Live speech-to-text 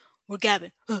We're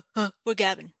gabbing. We're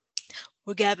gabbing.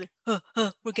 We're gabbing.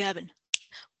 We're gabbing.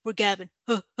 We're gabbing.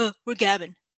 We're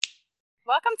gabbing.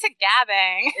 Welcome to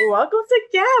Gabbing. Welcome to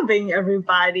Gabbing,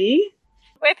 everybody.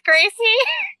 With Gracie.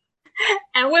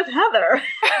 And with Heather.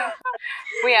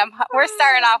 We're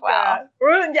starting off well.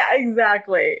 Yeah,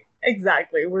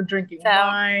 exactly. We're drinking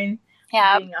wine.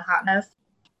 Yeah. Being a hot mess.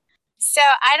 So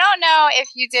I don't know if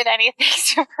you did anything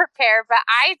to prepare, but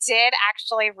I did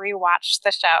actually rewatch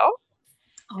the show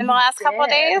in the last couple of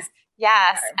days.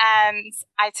 Yes, okay. And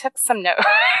I took some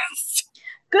notes.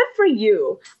 Good for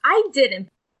you. I didn't.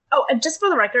 Oh, and just for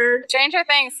the record, Stranger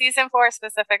Things season 4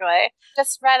 specifically.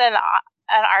 Just read an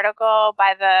article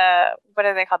by what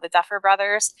are they called, the Duffer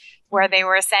Brothers, where they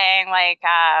were saying that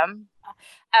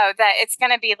it's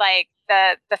going to be like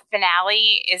the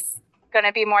finale is going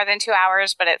to be more than 2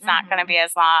 hours, but it's not going to be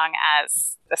as long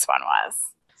as this one was.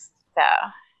 So,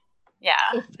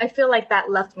 yeah. I feel like that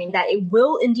left me that it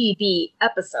will indeed be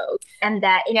episodes, and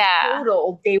that in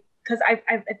total they. Because I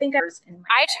think I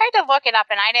tried to look it up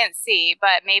and I didn't see,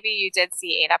 but maybe you did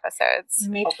see 8 episodes.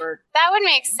 Maybe. That would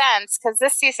make sense because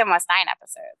this season was 9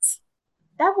 episodes.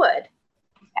 That would.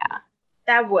 Yeah.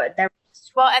 That would.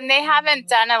 Well, and they haven't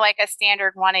done a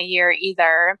standard one a year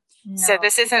either. No, so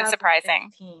this isn't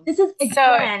surprising. This is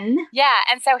again. So, yeah,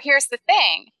 and so here's the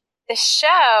thing. This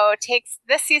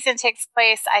season takes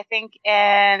place, I think,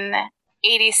 in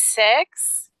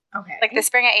 86. Okay. Like the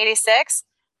spring of 86.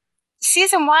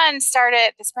 Season 1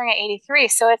 started the spring of 83,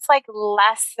 so it's like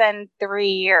less than 3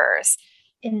 years.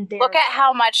 Look at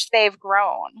how much they've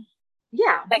grown.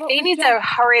 Yeah. They need to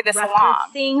hurry this along.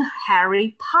 Referencing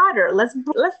Harry Potter. Let's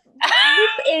loop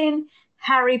in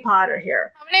Harry Potter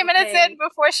here. How many minutes in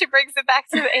before she brings it back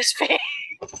to the HP?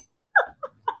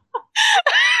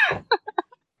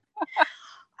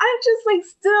 I'm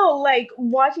just still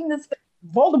watching this.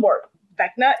 Voldemort.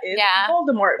 Vecna is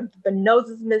Voldemort. The nose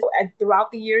is missing, and throughout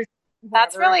the years.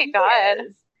 That's really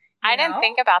good. I didn't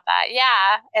think about that.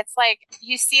 Yeah. It's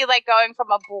you see going from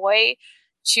a boy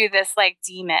to this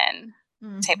demon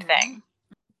type thing.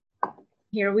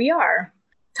 Here we are.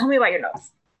 Tell me about your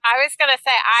notes. I was going to say,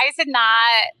 I did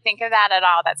not think of that at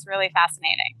all. That's really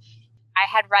fascinating. I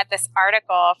had read this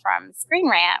article from Screen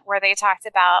Rant where they talked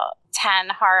about 10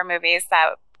 horror movies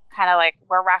that kind of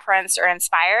were referenced or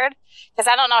inspired. Because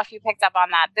I don't know if you picked up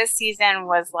on that. This season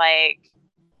was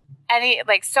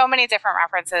so many different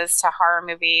references to horror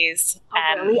movies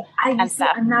and, really? and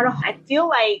stuff. I feel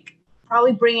like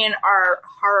probably bring in our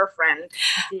horror friend.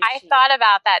 I thought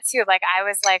about that too. I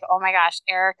was oh my gosh,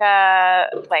 Erica,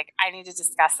 I need to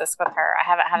discuss this with her. I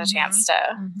haven't had a chance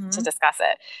to discuss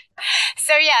it.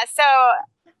 So yeah, so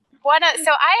I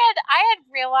had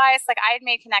realized I had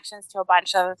made connections to a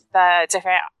bunch of the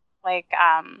different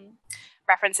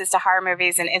references to horror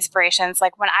movies and inspirations.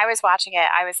 When I was watching it,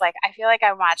 I was I feel like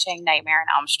I'm watching Nightmare on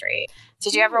Elm Street.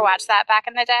 Did you ever watch that back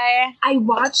in the day? I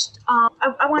watched,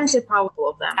 I want to say probably all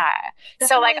of them.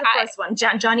 So the first one,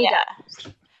 Johnny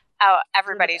Depp. Oh,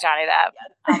 everybody Johnny Depp.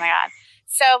 Oh my God.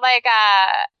 So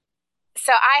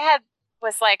so I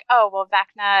was oh, well,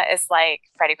 Vecna is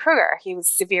Freddy Krueger. He was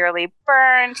severely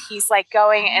burned. He's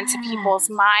going into people's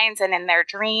minds and in their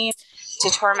dreams to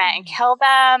torment and kill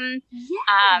them.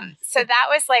 Yes. So that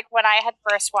was when I had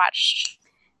first watched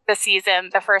the season,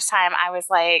 the first time I was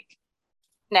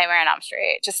Nightmare on Elm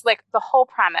Street. Just the whole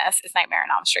premise is Nightmare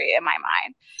on Elm Street in my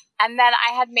mind. And then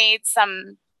I had made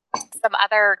some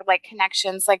other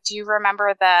connections. Do you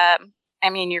remember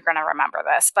you're going to remember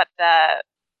this, but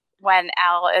when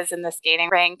Elle is in the skating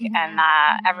rink and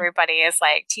everybody is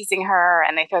teasing her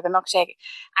and they throw the milkshake.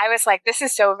 I was this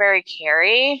is so very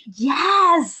Carrie.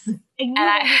 Yes. I knew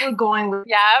where you were going with.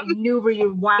 Yeah. I knew where you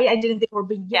were. Why I didn't think we were,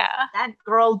 but that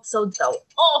girl so dope.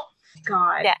 Oh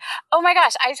God. Yeah. Oh my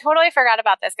gosh. I totally forgot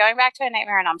about this. Going back to A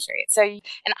Nightmare on Elm Street. So, and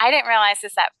I didn't realize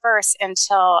this at first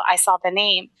until I saw the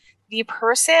name. The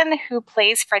person who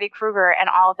plays Freddy Krueger in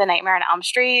all of the Nightmare on Elm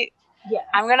Street. Yeah.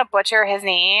 I'm going to butcher his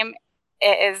name.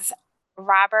 It is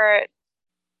Robert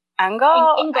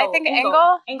Englund. I think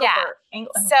Englund. Yeah.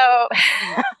 So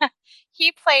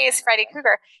he plays Freddy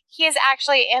Krueger. He is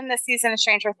actually in the season of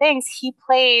Stranger Things. He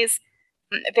plays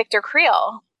Victor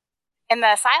Creel in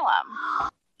the asylum.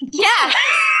 Yeah.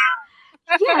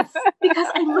 Yes, because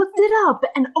I looked it up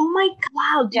and oh my God,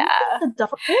 wow, do you think the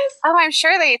Duffers? Oh, I'm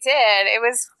sure they did. It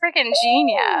was freaking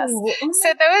genius.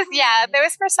 So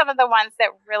those were some of the ones that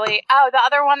really, the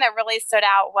other one that really stood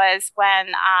out was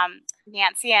when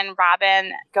Nancy and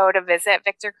Robin go to visit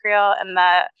Victor Creel in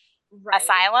the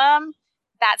asylum.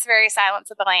 That's very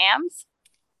Silence of the Lambs,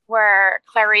 where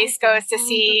Clarice goes to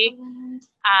see,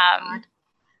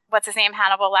 what's his name,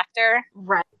 Hannibal Lecter.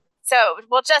 Right. So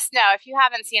we'll just know, if you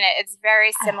haven't seen it, it's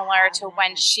very similar to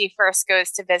when she first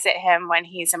goes to visit him when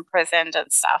he's imprisoned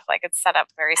and stuff. Like, it's set up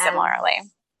very similarly.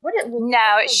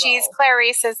 No, she's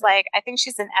Clarice's, like, I think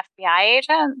she's an FBI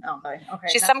agent. Oh, okay.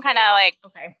 She's some kind of, like,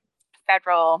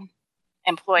 federal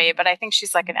employee, but I think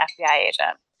she's, like, an FBI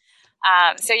agent.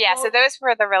 So those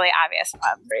were the really obvious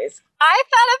ones. I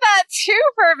thought of that too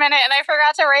for a minute, and I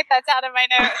forgot to write that down in my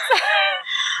notes.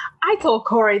 I told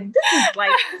Corey, this is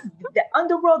like the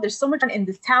underworld. There's so much in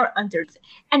this town under,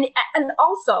 and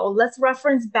also let's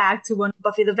reference back to when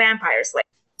Buffy the Vampire Slayer.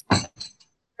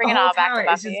 Bring it all back to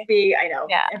Buffy. Just big, I know.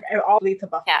 Yeah, all lead to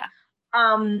Buffy. Yeah.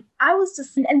 I was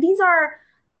just, and these are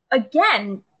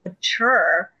again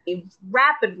mature,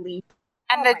 rapidly.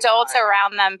 And the adults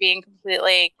around them being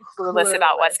completely clueless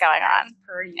about what's going on.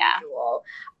 Per usual.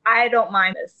 I don't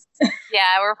mind this.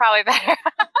 Yeah, we're probably better.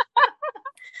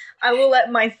 I will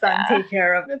let my son take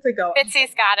care of it to go.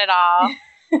 Fitzy's got it all.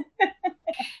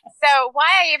 So why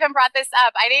I even brought this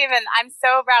up, I'm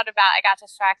so proud about, I got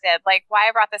distracted. Like, why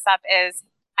I brought this up is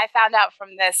I found out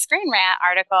from the Screen Rant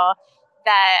article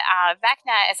that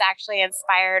Vecna is actually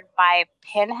inspired by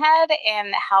Pinhead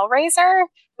in Hellraiser,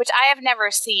 which I have never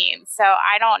seen. So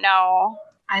I don't know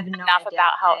enough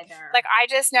about how. Like, I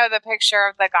just know the picture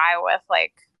of the guy with,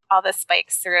 like, all the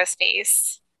spikes through his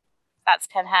face. That's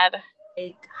Pinhead.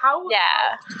 Like, how?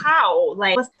 Yeah. How?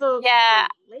 Like, what's the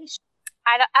relation?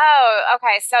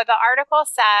 Okay. So the article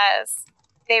says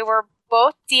they were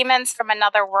both demons from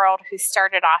another world who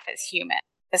started off as human,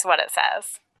 is what it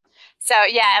says. So,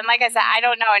 yeah, and like I said, I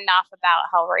don't know enough about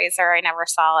Hellraiser. I never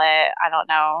saw it. I don't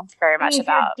know very much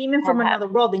about demon from another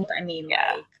world. I mean,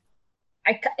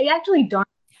 like, I actually don't.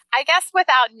 I guess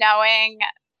without knowing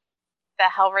the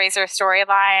Hellraiser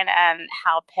storyline and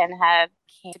how Pinhead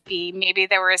came to be, maybe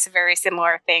there was very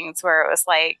similar things where it was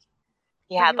like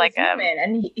he had like a human,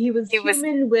 and he was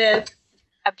human with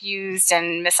abused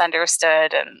and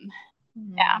misunderstood, and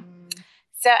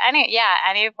So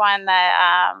anyone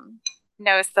that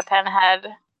knows the Pinhead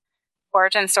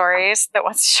origin stories that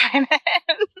wants to chime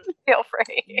in, feel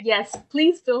free. Yes,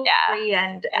 please feel free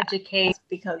and educate,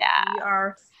 because we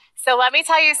are. So let me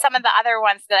tell you some of the other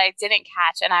ones that I didn't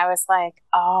catch, and I was like,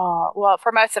 oh, well,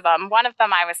 for most of them. One of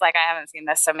them I was like, I haven't seen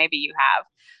this, so maybe you have.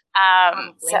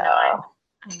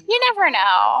 You never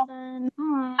know.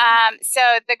 So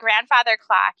the grandfather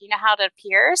clock, you know how it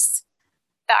appears?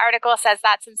 The article says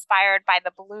that's inspired by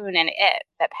the balloon in It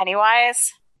that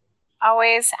Pennywise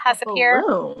always has appeared.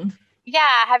 Balloon?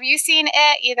 Yeah. Have you seen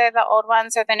It, either the old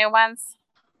ones or the new ones?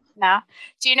 No?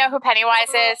 Do you know who Pennywise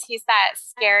is? He's that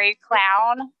scary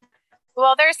clown.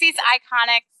 Well, there's these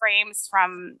iconic frames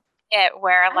from It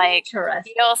where, like,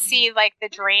 you'll see, like, the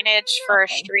drainage for a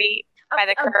street by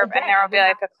the curb, and there will be,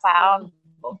 like, a cloud.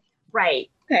 Right.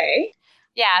 Okay.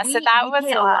 Yeah, so that was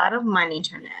a lot of money,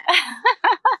 internet.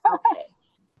 Okay.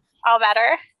 All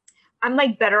better? I'm,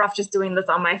 like, better off just doing this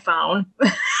on my phone.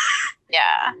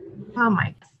 Yeah. Oh,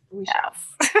 my God.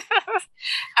 Yes.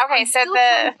 Okay, so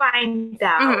trying to find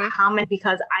out how many,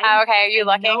 because are you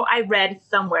looking? Know I read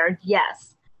somewhere, yes.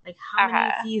 Like, how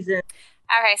many seasons?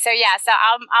 Okay, so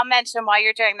I'll mention, while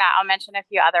you're doing that, I'll mention a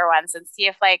few other ones and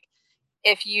see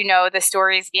if you know the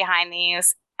stories behind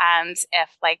these, and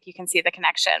if, like, you can see the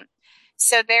connection.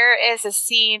 So there is a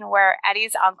scene where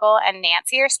Eddie's uncle and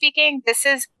Nancy are speaking. This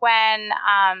is when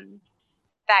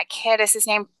that kid, is his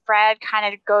name Fred,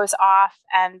 kind of goes off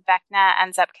and Vecna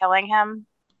ends up killing him.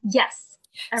 Yes.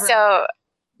 So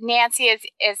Nancy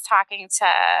is talking to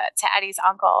Eddie's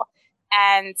uncle,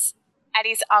 and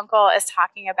Eddie's uncle is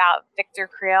talking about Victor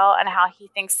Creel and how he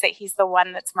thinks that he's the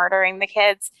one that's murdering the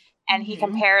kids. And he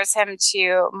compares him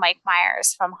to Mike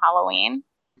Myers from Halloween.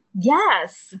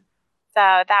 Yes.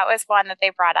 So that was one that they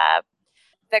brought up.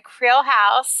 The Creel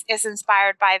house is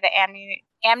inspired by the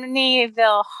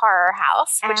Amityville Horror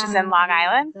House, which is in Long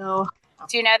Island.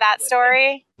 Do you know that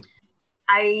story?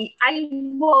 I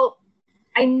know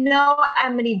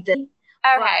Amityville.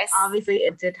 Okay. Obviously,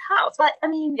 it did house. But, I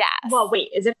mean, yes. Well,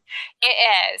 wait, is it? It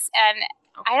is. And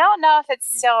I don't know if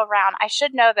it's still around. I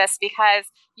should know this because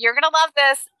you're going to love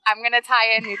this. I'm going to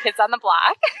tie in New Kids on the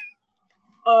Block.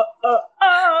 So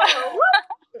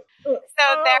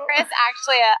there is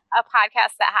actually a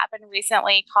podcast that happened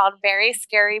recently called Very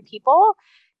Scary People,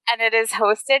 and it is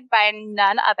hosted by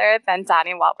none other than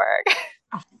Donnie Wahlberg.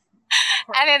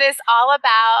 And it is all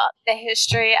about the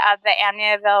history of the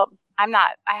Amityville.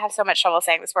 I have so much trouble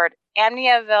saying this word.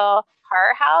 Amityville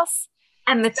Horror House.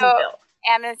 Amityville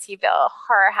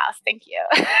Horror House. Thank you.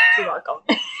 You're welcome.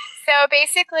 So So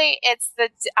basically, it's the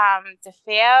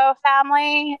DeFeo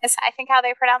family is I think how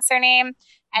they pronounce their name,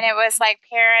 and it was like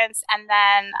parents, and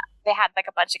then they had like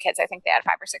a bunch of kids. I think they had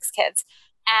 5 or 6 kids.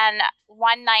 And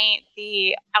one night,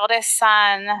 the eldest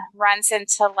son runs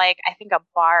into like I think a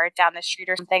bar down the street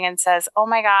or something, and says, "Oh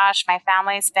my gosh, my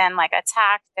family's been like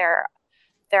attacked. They're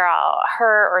all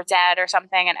hurt or dead or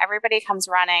something," and everybody comes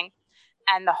running,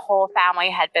 and the whole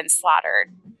family had been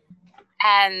slaughtered.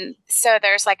 And so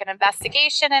there's like an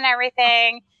investigation and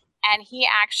everything. And he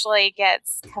actually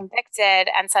gets convicted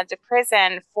and sent to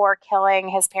prison for killing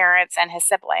his parents and his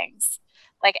siblings.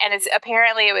 Like, and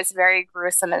apparently it was very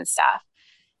gruesome and stuff.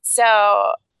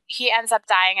 So he ends up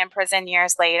dying in prison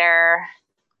years later,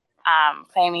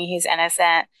 claiming he's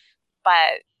innocent.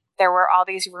 But there were all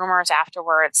these rumors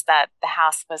afterwards that the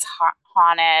house was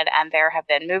haunted, and there have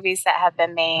been movies that have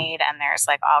been made, and there's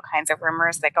like all kinds of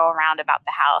rumors that go around about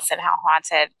the house and how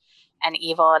haunted and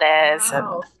evil it is,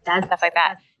 and stuff like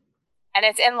that. And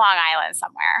it's in Long Island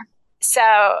somewhere.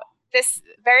 So this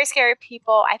Very Scary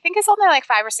People, I think it's only like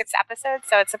 5 or 6 episodes,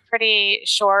 so it's a pretty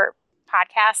short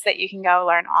podcast that you can go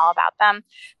learn all about them.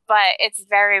 But it's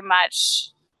very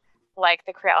much like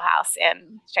the Creel House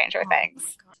in Stranger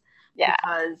Things. Yeah.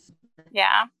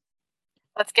 Yeah.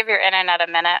 Let's give your internet a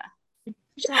minute.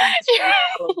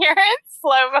 You're in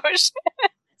slow motion.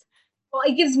 Well,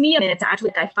 it gives me a minute to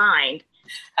actually find.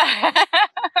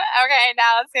 Okay,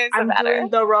 now let's do some better. I'm doing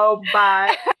the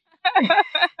robot.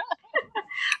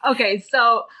 Okay,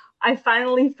 so I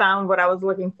finally found what I was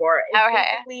looking for. It's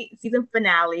basically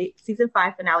season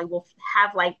 5 finale will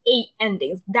have like 8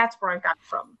 endings. That's where I got it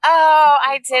from. Oh,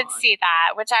 I did see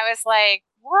that, which I was like,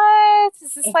 what?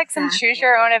 Is this like some choose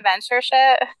your own adventure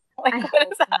shit? Like,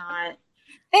 what is that? Not.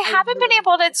 They haven't been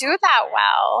able to do that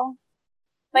well.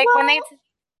 Like when they,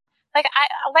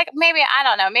 maybe, I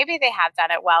don't know, maybe they have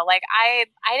done it well. Like I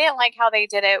didn't like how they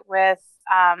did it with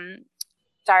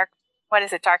Dark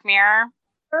Mirror?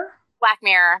 Black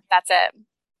Mirror, that's it.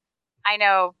 I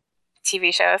know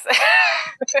TV shows.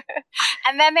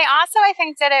 And then they also, I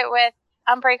think, did it with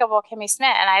Unbreakable Kimmy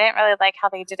Schmidt, and I didn't really like how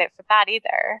they did it for that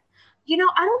either. You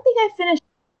know, I don't think I finished.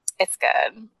 It's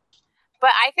good.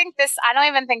 But I don't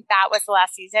even think that was the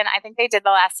last season. I think they did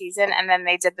the last season, and then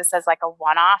they did this as like a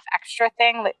one-off extra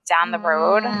thing down the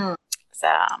road. So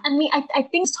I mean, I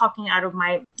think it's talking out of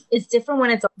it's different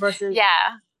when it's versus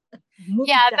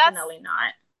definitely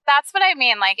not. That's what I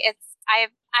mean. Like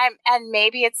and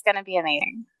maybe it's gonna be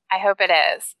amazing. I hope it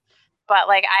is. But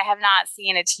like I have not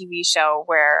seen a TV show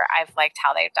where I've liked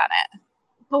how they've done it.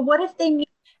 But what if they mean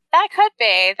that could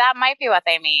be. That might be what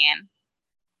they mean.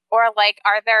 Or like,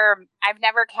 I've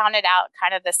never counted out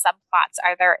kind of the subplots.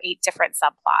 Are there 8 different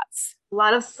subplots? A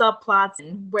lot of subplots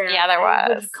where there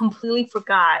was. I completely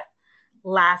forgot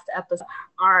last episode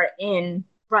are in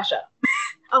Russia.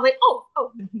 I was like, oh,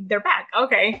 they're back.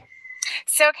 Okay.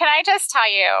 So can I just tell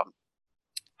you,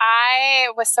 I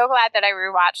was so glad that I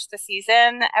rewatched the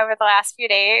season over the last few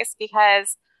days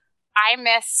because I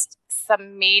missed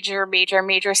some major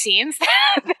scenes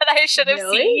that I should have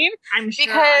seen. I'm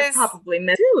sure I probably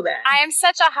missed too then. I am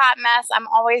such a hot mess. I'm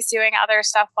always doing other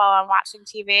stuff while I'm watching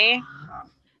TV.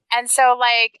 And so,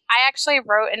 like, I actually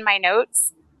wrote in my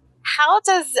notes, how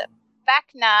does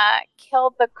Vecna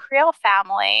kill the Creel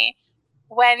family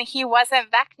when he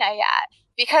wasn't Vecna yet?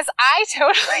 Because I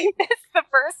totally missed the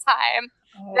first time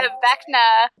that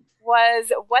Vecna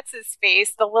was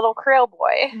what's-his-face, the little Creel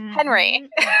boy, Henry.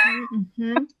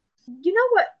 You know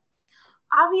what?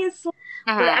 Obviously,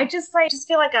 but I just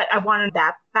feel like I wanted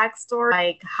that backstory.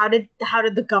 Like, how did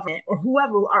the government or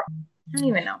whoever I don't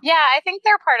even know. Yeah, I think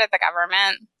they're part of the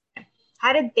government.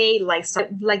 How did they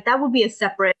start? Like that would be a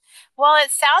separate. Well,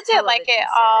 it sounded like it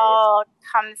all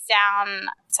comes down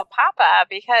to Papa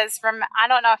because I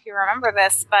don't know if you remember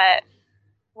this, but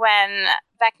when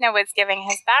Vecna was giving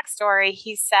his backstory,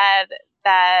 he said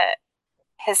that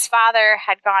his father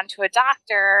had gone to a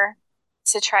doctor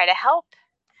to try to help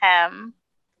him,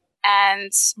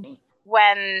 and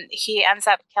when he ends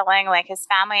up killing like his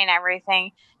family and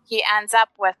everything, he ends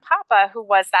up with Papa, who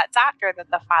was that doctor that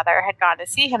the father had gone to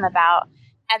see him about,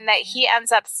 and that he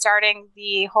ends up starting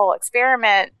the whole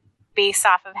experiment based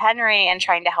off of Henry and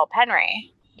trying to help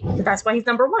Henry. That's why he's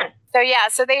number 1.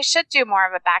 So they should do more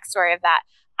of a backstory of that.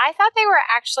 I thought they were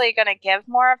actually going to give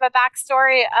more of a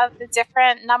backstory of the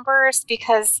different numbers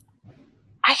because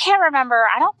I can't remember.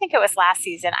 I don't think it was last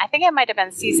season. I think it might have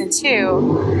been season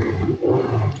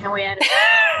 2. Can we edit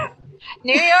it?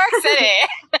 New York City.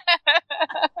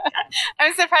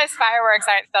 I'm surprised fireworks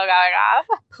aren't still going off.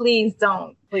 Please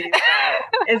don't.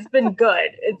 It's been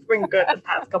good. It's been good the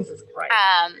past couple of Christ.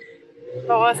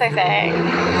 But what was I saying?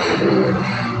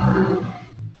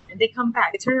 They come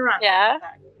back. They turn around. Yeah.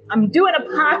 I'm doing a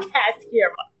podcast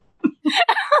here.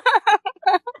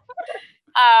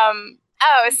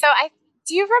 So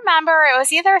do you remember it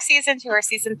was either season 2 or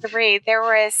season 3? There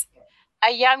was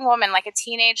a young woman, like a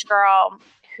teenage girl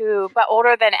but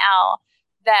older than Elle,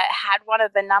 that had one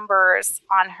of the numbers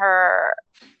on her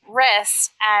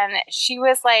wrist. And she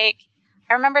was like,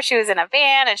 I remember she was in a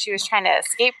van and she was trying to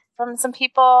escape from some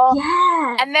people.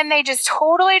 Yeah. And then they just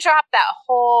totally dropped that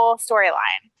whole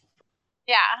storyline.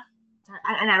 Yeah.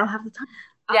 And I don't have the time.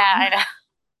 Yeah, I know.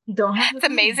 Don't have It's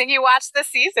amazing you watched the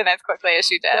season as quickly as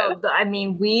you did. So, I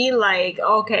mean, we like,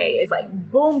 okay, it's like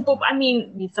boom, boom. I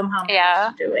mean, we somehow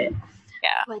managed to do it.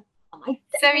 Yeah. But,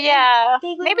 maybe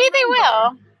they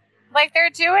will. Like they're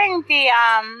doing the,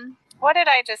 what did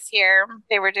I just hear?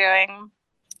 They were doing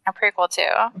a prequel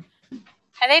to.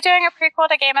 Are they doing a prequel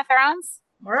to Game of Thrones?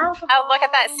 Oh, look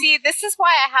at that. See, this is why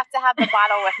I have to have the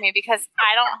bottle with me because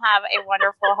I don't have a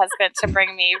wonderful husband to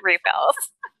bring me refills.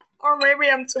 Or maybe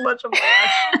I'm too much of a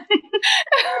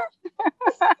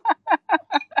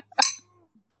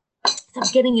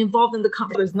I'm getting involved in the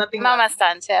conversation. There's nothing. Mama's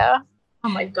done too. Oh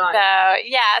my god.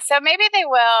 So maybe they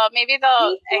will. Maybe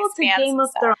they'll expand to Game of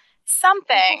Thrones.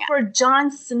 Something for Jon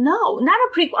Snow. Not a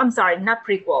prequel. I'm sorry, not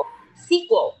prequel.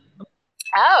 Sequel.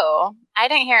 Oh, I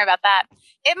didn't hear about that.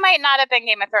 It might not have been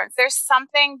Game of Thrones. There's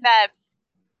something that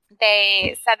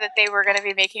they said that they were going to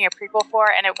be making a prequel for,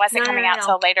 and it wasn't coming out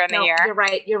till later in the year.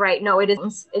 You're right. No, it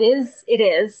is.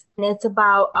 And it's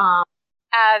about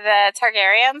the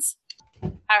Targaryens.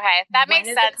 Okay, that makes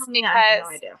sense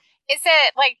because is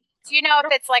it like? Do you know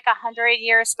if it's like 100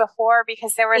 years before?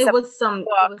 Because there was some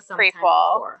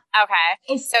prequel. Okay,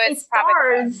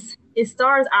 it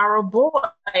stars our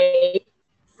boy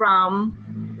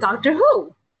from Doctor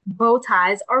Who. Bow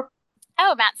ties are.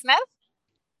 Oh, Matt Smith.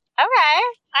 Okay,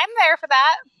 I'm there for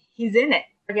that. He's in it.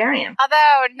 Targaryen.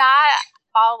 Although not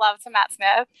all love to Matt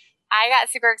Smith, I got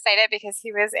super excited because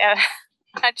he was in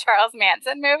a Charles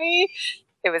Manson movie.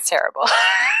 It was terrible.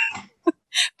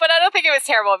 But I don't think it was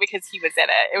terrible because he was in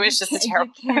it. It was just a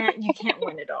terrible. You can't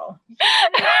win it all.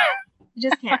 You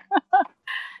just can't.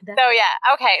 So yeah,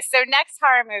 okay. So next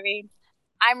horror movie.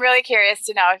 I'm really curious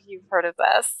to know if you've heard of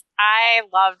this. I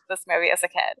loved this movie as a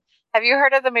kid. Have you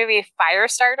heard of the movie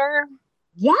Firestarter?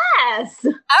 Yes.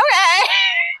 Okay.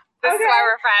 This is why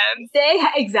we're friends.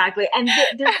 Exactly. And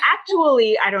there's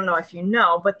actually, I don't know if you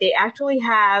know, but they actually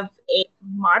have a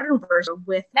modern version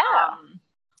with. No.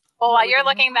 Well, while you're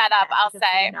looking that up, I'll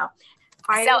say.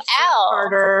 So Elle,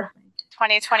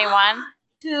 2021.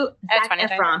 Zac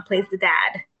Efron plays the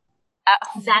dad.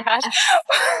 Zac Efron.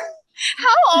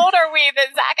 How old are we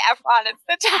that Zac Efron is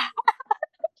the dad?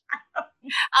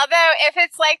 Although, if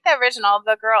it's like the original,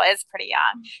 the girl is pretty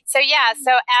young. So yeah,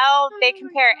 so Elle, they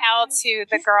compare Elle to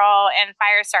the girl in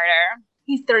Firestarter.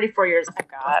 He's 34 years old. Oh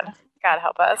God, God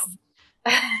help us.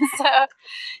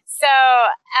 So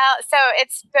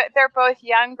they're both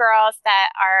young girls that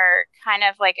are kind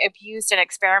of like abused and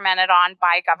experimented on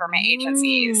by government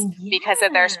agencies because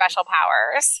of their special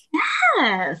powers.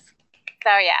 Yes.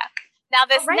 So yeah. Now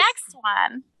this next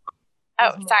one.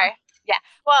 Oh, sorry. Yeah.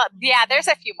 Well, yeah, there's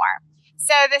a few more.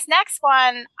 So this next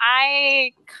one,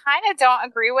 I kind of don't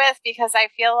agree with because I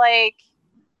feel like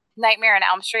Nightmare on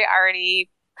Elm Street already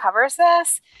covers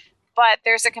this. But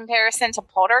there's a comparison to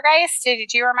Poltergeist.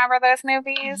 Did you remember those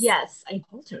movies? Yes, I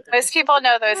Poltergeist. Most people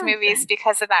know those movies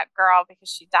because of that girl, because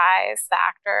she dies, the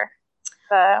actor.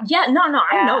 I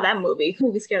know that movie. The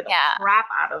movie scared the crap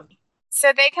out of me.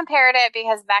 So they compared it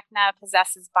because Vecna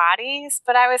possesses bodies,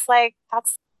 but I was like,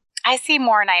 I see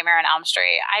more Nightmare on Elm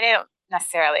Street. I didn't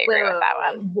necessarily agree with that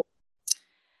one.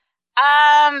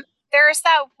 There's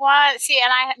that one. See,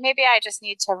 and maybe I just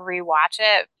need to rewatch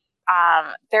it.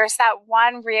 There's that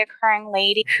one reoccurring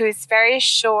lady who's very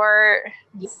short.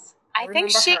 Yes, I think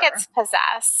she gets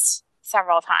possessed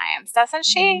several times, doesn't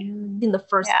she? In the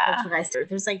first Poltergeist,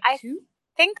 there's like two.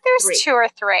 I think there's 2 or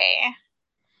 3.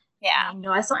 Yeah. I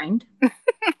know I signed.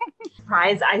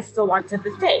 Surprise! I still watch it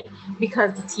this day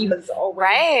because the tea was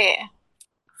always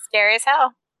scary as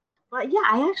hell. But yeah,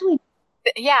 I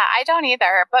don't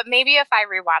either. But maybe if I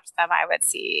rewatched them, I would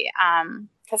see.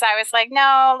 Because I was like,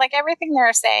 no, like everything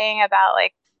they're saying about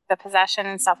like the possession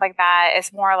and stuff like that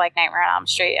is more like Nightmare on Elm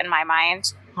Street in my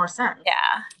mind. More sense.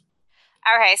 Yeah.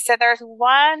 Okay, so there's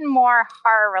one more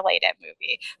horror related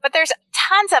movie, but there's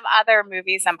tons of other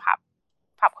movies and pop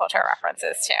culture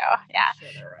references too. Yeah.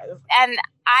 And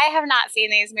I have not seen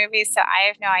these movies, so I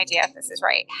have no idea if this is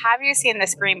right. Have you seen the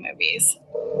Scream movies?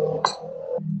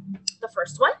 The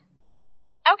first one?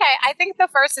 Okay, I think the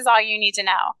first is all you need to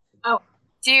know.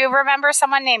 Do you remember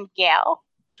someone named Gail?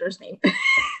 First name. All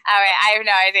right, I have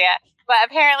no idea. but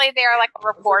apparently they are like a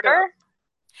reporter.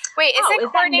 Wait, is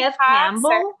it Courtney Cox?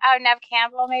 Campbell? Neve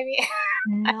Campbell, maybe?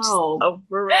 No.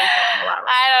 We're really talking a lot right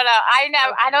I don't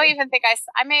know. I don't even think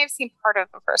I may have seen part of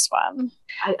the first one.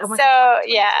 I went so, to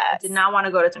yeah. I did not want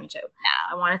to go to 22. No.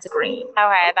 I wanted to Green.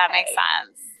 Okay, that makes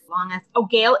sense. Long as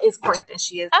Gail is Courtney.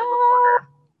 She is the reporter.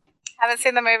 Haven't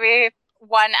seen the movie.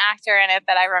 One actor in it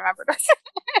that I remembered.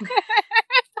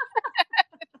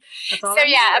 So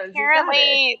yeah,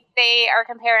 apparently they are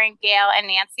comparing Gail and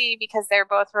Nancy because they're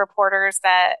both reporters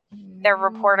that their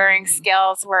reporting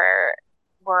skills were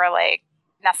like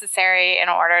necessary in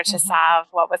order to solve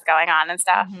what was going on and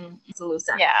stuff.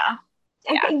 Yeah.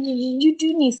 You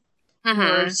do need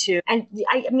to, and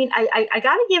I mean, I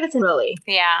gotta give it to Lily.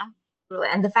 Yeah. Really,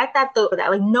 and the fact that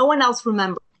like no one else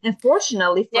remembers.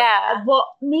 Unfortunately,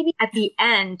 well, maybe at the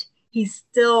end he's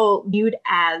still viewed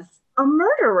as a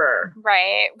murderer,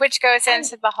 right? Which goes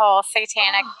into the whole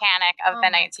satanic panic of the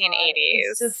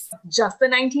 1980s. It's just the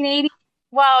 1980s.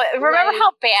 Well, remember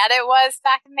how bad it was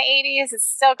back in the 80s? It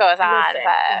still goes on,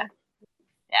 but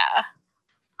yeah.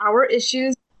 Our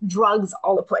issues, drugs,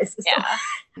 all the places. Yeah.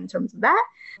 In terms of that,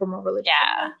 from a religious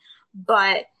family.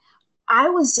 But I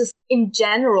was just, in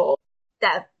general,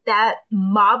 that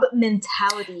mob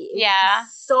mentality is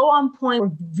so on point. We're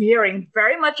veering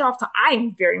very much off.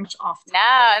 I'm very much off. No,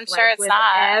 I'm sure it's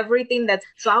not. Everything that's...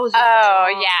 So I was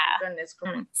just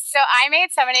goodness. So I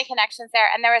made so many connections there.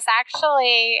 And there was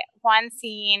actually one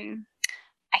scene,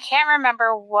 I can't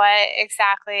remember what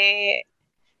exactly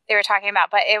they were talking about,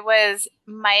 but it was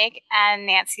Mike and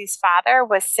Nancy's father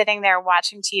was sitting there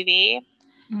watching TV.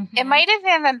 Mm-hmm. It might have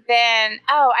even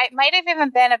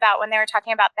been about when they were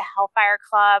talking about the Hellfire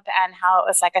Club and how it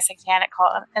was like a satanic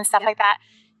cult and stuff like that.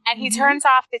 And he turns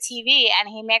off the TV and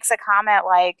he makes a comment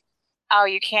like, oh,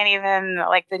 you can't even,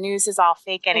 like, the news is all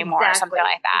fake anymore or something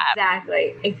like that.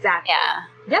 Exactly. Yeah.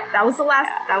 Yep, that was the last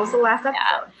episode.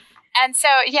 Yeah. And so,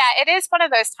 it is one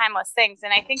of those timeless things.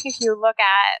 And I think if you look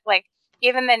at, like,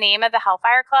 even the name of the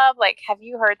Hellfire Club, like, have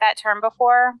you heard that term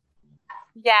before?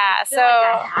 Yeah, so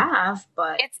I have,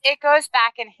 but it goes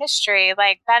back in history.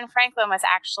 Like Ben Franklin was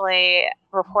actually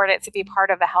reported to be part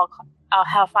of a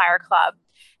Hellfire Club,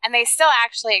 and they still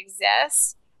actually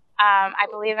exist. I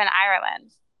believe in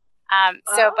Ireland.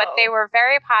 But they were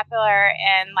very popular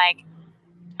in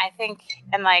I think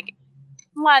in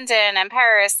London and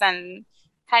Paris and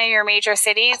kind of your major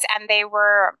cities, and they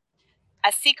were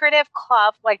a secretive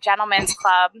club, like gentlemen's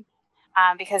club,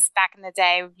 because back in the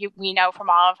day, we know from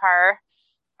all of our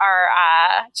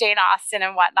Jane Austen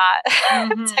and whatnot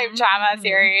type drama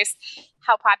series,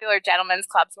 how popular gentlemen's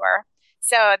clubs were.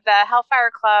 So the Hellfire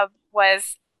Club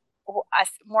was a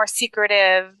more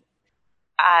secretive,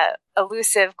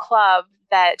 elusive club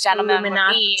that gentlemen would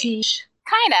meet,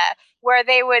 kind of, where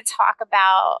they would talk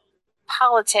about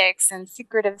politics and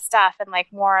secretive stuff and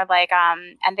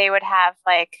and they would have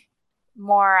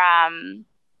more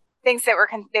things that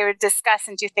they would discuss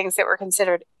and do things that were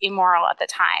considered immoral at the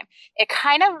time. It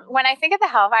kind of, when I think of the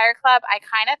Hellfire Club, I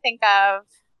kind of think of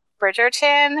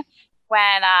Bridgerton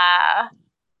when,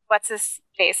 what's his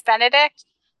face, Benedict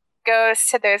goes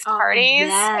to those parties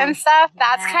and stuff.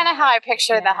 That's kind of how I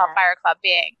picture the Hellfire Club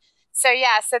being. So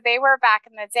so they were back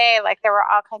in the day, there were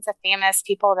all kinds of famous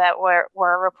people that were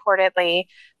reportedly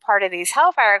part of these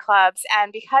Hellfire Clubs.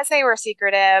 And because they were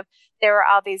secretive, there were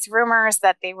all these rumors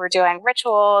that they were doing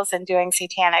rituals and doing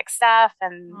satanic stuff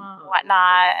and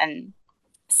whatnot. And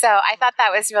so I thought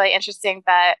that was really interesting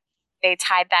that they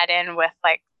tied that in with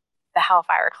the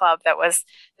Hellfire Club that was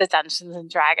the Dungeons and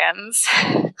Dragons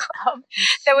club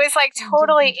that was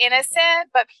totally innocent,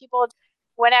 but people,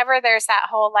 whenever there's that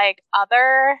whole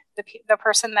the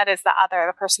person that is the other,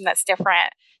 the person that's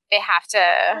different, they have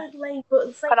to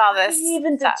put all this. How do you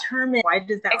even determine why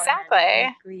does that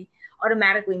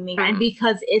automatically make and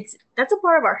because that's a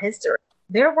part of our history.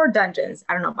 There were dungeons.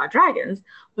 I don't know about dragons,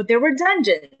 but there were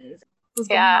dungeons.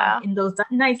 In those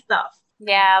nice stuff.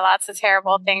 Yeah, lots of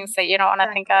terrible things that you don't want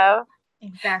to think of.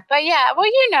 Exactly.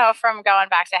 But from going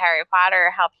back to Harry Potter,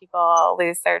 how people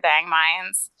lose their dang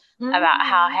minds about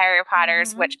how Harry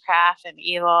Potter's witchcraft and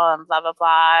evil and blah blah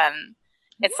blah, and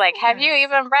it's have you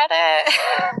even read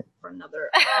it? For another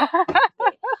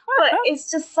but it's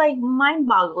just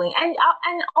mind-boggling, and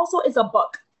also it's a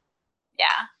book.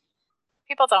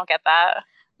 People don't get that. I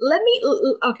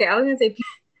was gonna say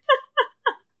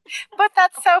but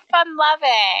that's so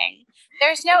fun-loving.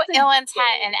 There's no ill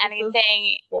intent in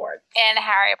anything in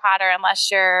Harry Potter unless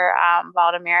you're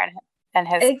Voldemort and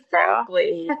his crew.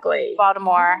 Exactly.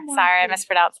 Voldemort. Sorry, I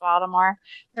mispronounced Voldemort.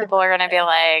 People are gonna be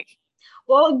like,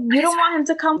 well, you don't want him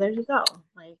to come. There you go.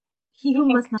 He who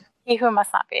must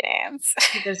not be named.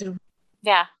 There's a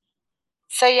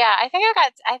So yeah, I think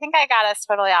I got us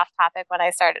totally off topic when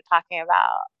I started talking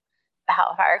about the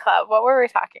Hellfire Club. What were we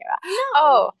talking about?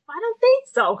 No, I don't think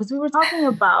so, because we were talking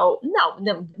about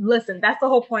no. Listen, that's the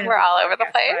whole point. We're all over the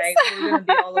place. Right? We're gonna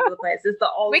be all over the place. It's the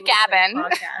all over the place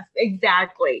podcast.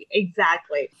 Exactly.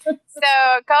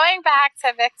 So going back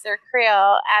to Victor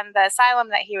Creel and the asylum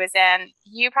that he was in,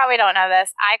 you probably don't know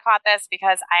this. I caught this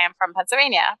because I am from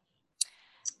Pennsylvania.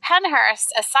 Pennhurst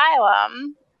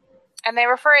Asylum, and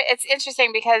it's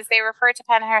interesting because they refer to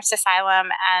Pennhurst Asylum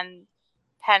and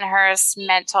Pennhurst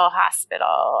Mental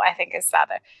Hospital, I think is the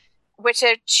other, which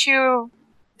are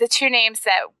the two names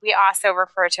that we also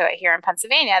refer to it here in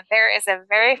Pennsylvania. There is a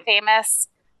very famous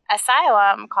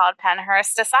asylum called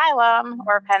Pennhurst Asylum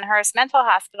or Pennhurst Mental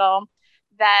Hospital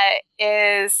that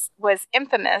was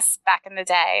infamous back in the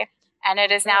day, and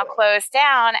it is now closed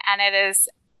down, and it is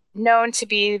known to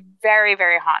be very,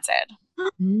 very haunted.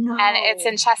 No, and it's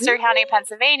in Chester County,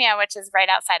 Pennsylvania, which is right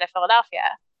outside of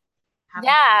Philadelphia.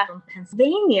 From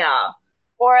Pennsylvania.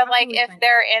 Or like if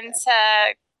they're into,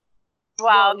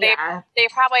 they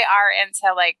probably are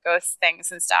into like ghost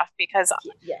things and stuff, because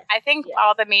I think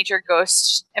all the major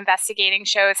ghost investigating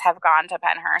shows have gone to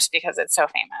Pennhurst because it's so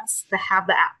famous. To have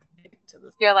the app.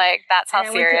 You're like, that's how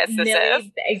serious this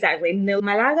is. Exactly.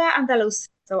 Malaga Andalus.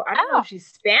 So I don't know if she's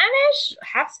Spanish,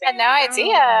 half Spanish. I had no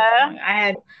idea.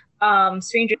 I had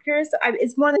Stranger Cures.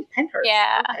 It's more like Pennhurst.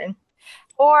 Yeah. Okay.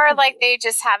 Or like they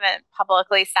just haven't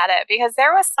publicly said it, because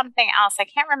there was something else. I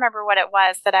can't remember what it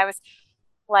was that I was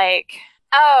like,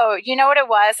 oh, you know what it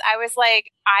was? I was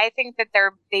like, I think that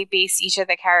they base each of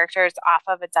the characters off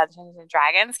of a Dungeons and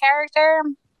Dragons character.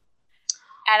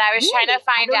 And I was trying to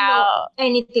find out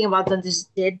anything about Dungeons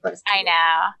did, but I know.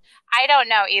 I don't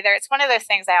know either. It's one of those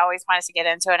things I always wanted to get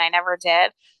into and I never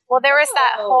did. Well, there was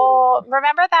that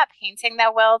remember that painting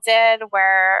that Will did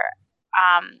where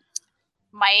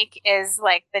Mike is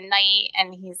like the knight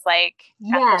and he's like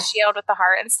got the shield with the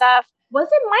heart and stuff? Was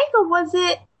it Mike or was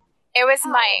it? It was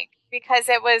Mike, because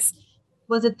it was.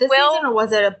 Was it this season or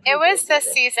was it It was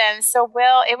this season. So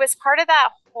it was part of that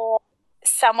whole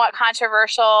somewhat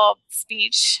controversial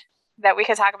speech that we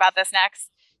could talk about this next,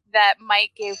 that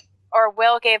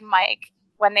Will gave Mike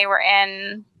when they were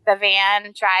in the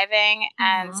van driving,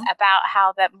 and about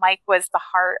how that Mike was the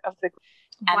heart of the group.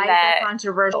 Why is that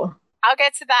controversial? I'll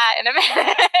get to that in a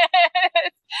minute.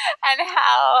 And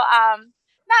how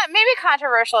not maybe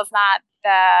controversial is not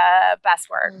the best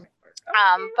word.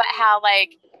 But how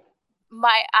like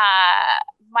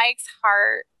Mike's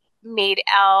heart made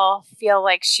Elle feel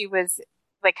like she was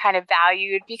like kind of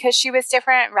valued because she was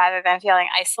different, rather than feeling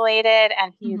isolated,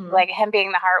 and he like him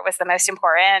being the heart was the most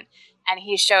important. And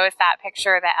he shows that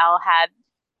picture that Elle had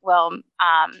Will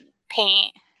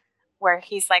paint where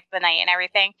he's like the knight and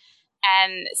everything.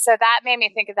 And so that made me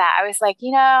think of that. I was like,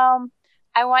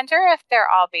 I wonder if they're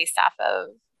all based off of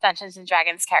Dungeons and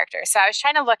Dragons characters. So I was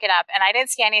trying to look it up, and I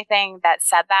didn't see anything that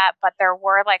said that, but there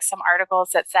were like some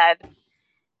articles that said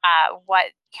what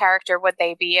character would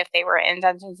they be if they were in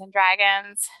Dungeons and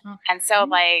Dragons. Okay. And so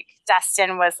like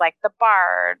Dustin was like the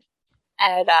bard,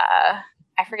 and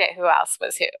I forget who else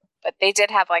was who, but they did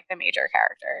have like the major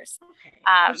characters. Okay.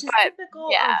 Which is typical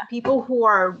of people who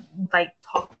are like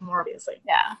talk more obviously.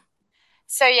 Yeah.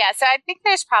 So I think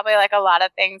there's probably like a lot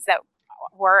of things that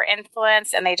were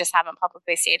influenced and they just haven't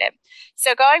publicly stated.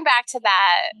 So going back to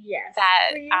that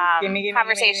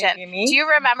conversation, do you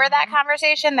remember that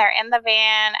conversation? They're in the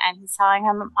van and he's telling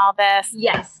him all this.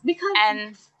 Yes, because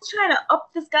he's trying to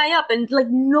up this guy up, and like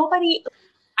nobody.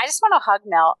 I just want to hug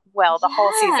Will the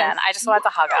whole season. I just wanted to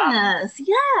hug him.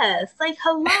 Yes, like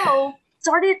hello.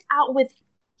 Started out with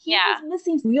he was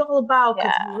missing. We all about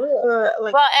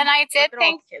and I did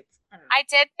think. I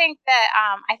did think that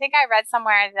I think I read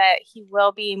somewhere that he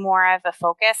will be more of a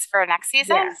focus for next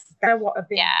season. Yes, that I've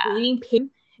been waiting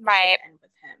right. With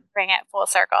him. Bring it full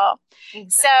circle. Exactly.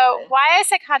 So why I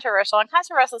said controversial, and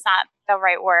controversial is not the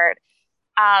right word.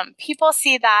 People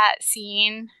see that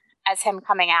scene as him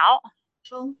coming out.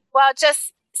 Well,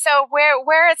 just so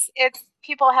where it's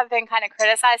people have been kind of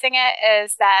criticizing it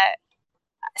is that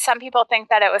some people think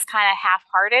that it was kind of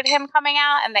half-hearted him coming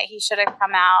out, and that he should have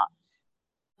come out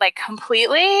like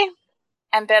completely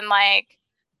and been like,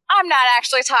 I'm not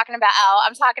actually talking about Elle,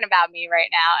 I'm talking about me right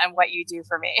now and what you do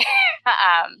for me.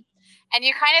 And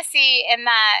you kind of see in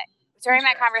that during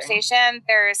that conversation,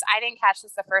 I didn't catch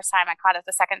this the first time, I caught it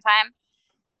the second time.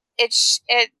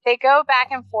 They go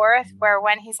back and forth where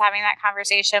when he's having that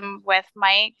conversation with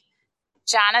Mike,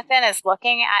 Jonathan is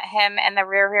looking at him in the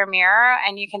rear mirror,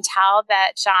 and you can tell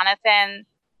that Jonathan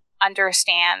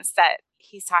understands that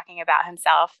he's talking about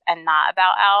himself and not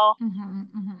about Elle.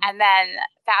 And then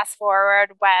fast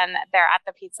forward when they're at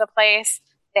the pizza place,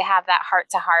 they have that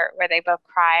heart-to-heart where they both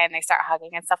cry and they start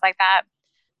hugging and stuff like that.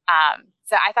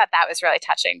 So I thought that was really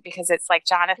touching because it's like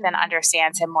Jonathan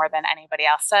understands him more than anybody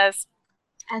else does.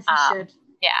 As he should.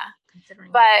 Yeah.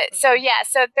 But so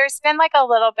there's been like a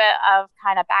little bit of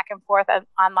kind of back and forth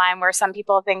online where some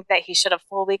people think that he should have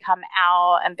fully come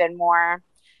out and been more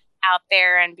out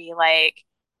there and be like,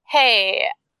 hey,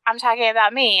 I'm talking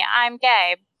about me, I'm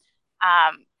gay.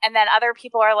 And then other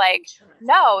people are like,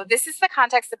 no, this is the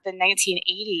context of the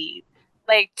 1980s.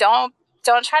 Like, don't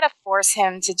try to force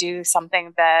him to do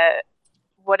something that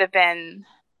would have been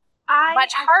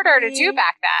much harder to do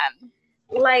back then.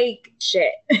 Like,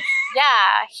 shit.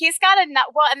 Yeah, he's got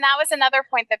well, and that was another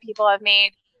point that people have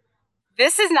made.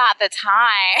 This is not the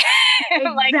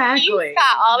time. Like, he's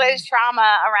got all this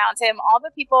trauma around him. All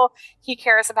the people he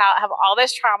cares about have all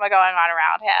this trauma going on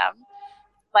around him.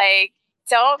 Like,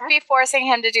 don't be forcing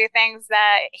him to do things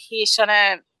that he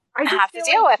shouldn't have to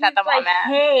deal with at the moment.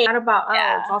 Hey, not about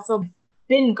us. It's also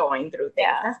been going through things.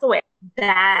 That's the way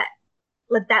that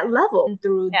level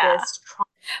through this trauma.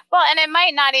 Well, and it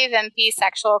might not even be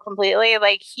sexual completely.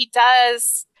 Like, he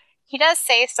does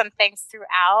say some things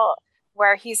throughout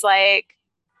where he's like,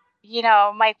 you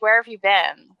know, Mike, where have you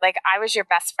been? Like, I was your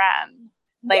best friend.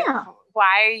 Like,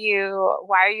 why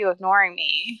are you ignoring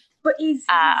me? But he's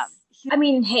I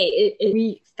mean, hey,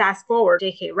 we fast forward,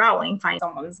 J.K. Rowling finds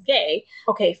someone's gay.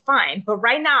 Okay, fine. But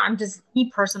right now, I'm just,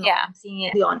 me personally, I'm seeing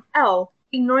it on Elle,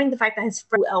 ignoring the fact that his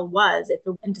friend who Elle was, if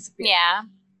it disappeared.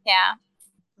 Yeah.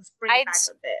 Let's bring it back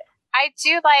a bit. I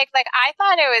do like I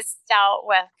thought it was dealt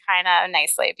with kind of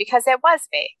nicely because it was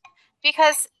fake.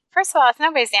 Because, first of all, it's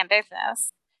nobody's damn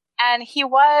business. And he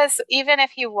was, even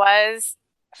if he was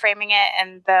framing it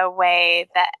in the way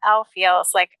that Elle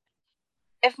feels, like,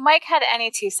 if Mike had any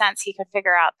 2 cents, he could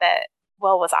figure out that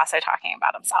Will was also talking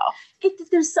about himself. If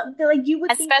there's something, like, you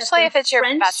would think especially if it's your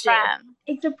best friend.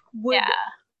 It would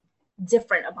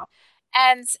different about it.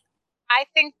 And I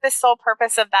think the sole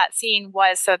purpose of that scene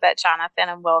was so that Jonathan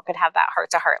and Will could have that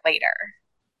heart-to-heart later,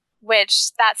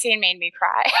 which that scene made me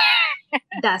cry.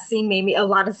 That scene made me, a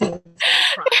lot of scenes made me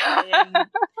cry.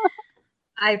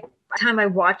 By the time I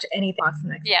watch anything else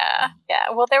next time.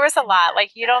 Well, there was a lot.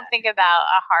 Like, you don't think about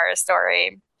a horror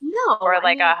story. No. Or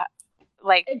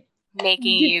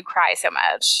making you cry so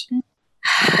much.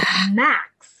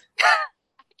 Max.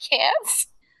 I can't.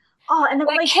 Oh, and then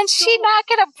like, can she not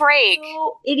get a break?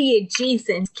 So idiot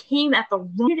Jason came at the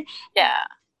wrong. Yeah.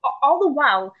 All the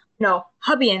while, you know,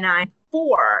 hubby and I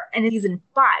 4 and in season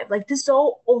 5, like, this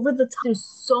so over the top. There's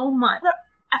so much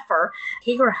effort.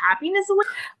 Take her happiness away.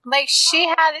 Like, she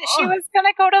was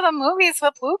gonna go to the movies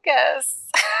with Lucas.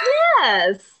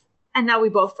 Yes. And now we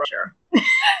both froze her.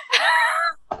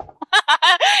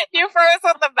 You froze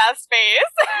with the best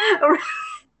face.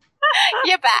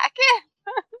 You're back.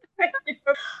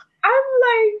 I'm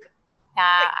like,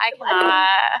 I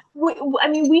cannot. I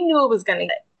mean, we knew it was gonna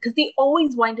get, because they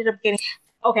always winded up getting.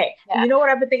 Okay, you know what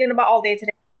I've been thinking about all day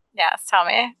today? Yes, tell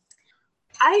me.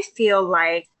 I feel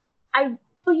like I'm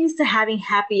so used to having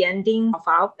happy endings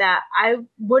out that I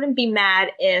wouldn't be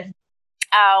mad if.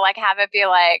 Oh, like, have it be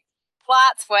like,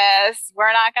 plot twist.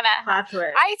 We're not gonna. Plot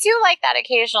twist. I do like that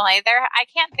occasionally. I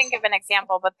can't think of an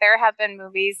example, but there have been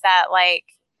movies that, like,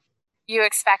 you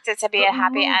expect it to be a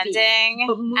happy ending,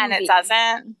 and it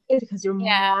doesn't. It's because you're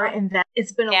more in that.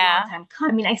 It's been a long time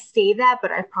coming. I mean, I say that,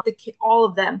 but I probably all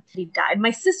of them died.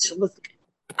 My sister was.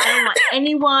 I don't want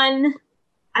anyone.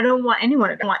 I don't want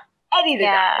Eddie to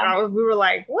die. We were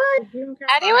like, what?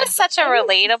 Eddie was such a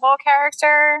relatable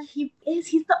character. He is.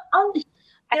 He's the.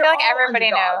 I feel like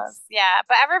everybody knows. Yeah,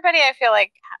 but everybody, I feel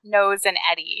like, knows an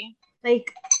Eddie.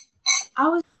 Like, I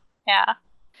was. Yeah.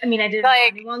 I mean, I didn't know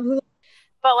anyone who.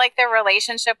 But, like, the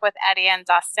relationship with Eddie and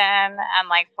Dustin, and,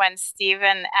 like, when Steve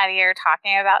and Eddie are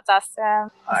talking about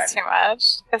Dustin, it's too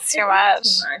much. It's too much.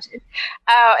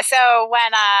 Oh, so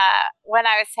when I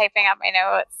was typing up my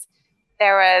notes,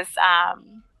 there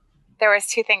was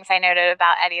 2 things I noted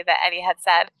about Eddie that Eddie had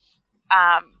said.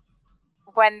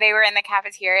 When they were in the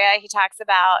cafeteria, he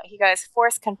goes,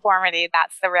 forced conformity,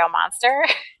 that's the real monster.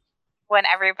 When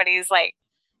everybody's, like,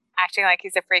 acting like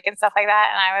he's a freak and stuff like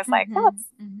that. And I was like,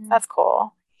 that's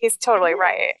cool. He's totally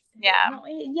right. Yeah.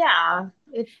 Yeah.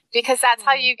 Because that's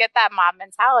how you get that mob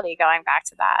mentality, going back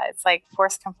to that. It's like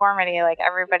forced conformity. Like,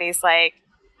 everybody's like,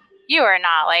 you are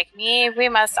not like me. We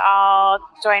must all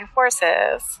join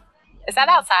forces. Is that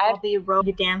outside? All the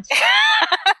road dance.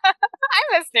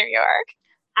 I miss New York.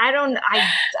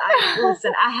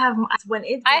 Listen, I have, when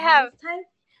it's time.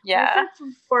 Yeah.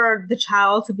 For the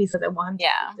child to be so that one.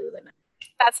 Yeah.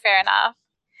 That's fair enough.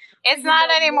 It's not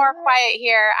any more quiet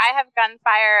here. I have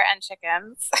gunfire and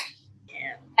chickens.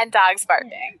 Yeah. And dogs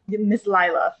barking. Miss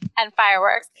Lila. And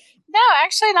fireworks. No,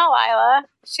 actually not Lila.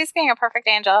 She's being a perfect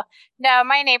angel. No,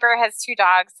 my neighbor has 2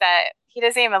 dogs that he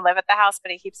doesn't even live at the house,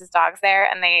 but he keeps his dogs there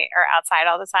and they are outside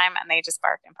all the time and they just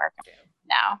bark and bark.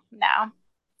 No.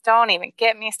 Don't even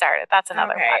get me started. That's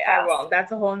another podcast. I won't.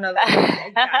 That's a whole nother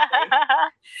exactly.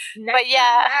 But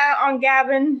yeah. On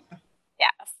Gavin.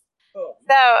 Yes. Oh.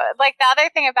 So, like, the other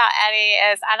thing about Eddie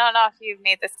is, I don't know if you've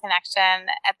made this connection.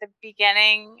 At the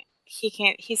beginning,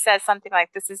 he says something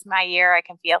like, "This is my year, I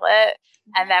can feel it."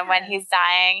 And then when he's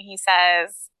dying, he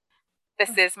says,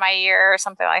 "This is my year," or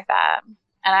something like that.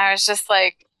 And I was just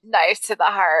like, knife to the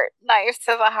heart. Oh,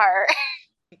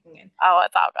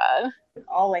 it's all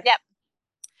good. Yep.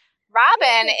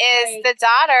 Robin is the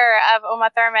daughter of Uma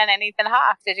Thurman and Ethan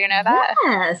Hawke. Did you know that?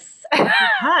 Yes,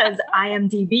 because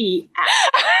IMDb.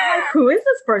 Like, who is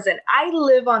this person? I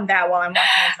live on that while I'm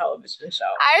watching a television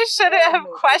show. I should have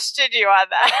questioned you on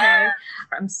that.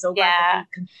 Okay. I'm so glad.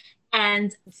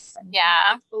 And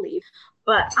I believe,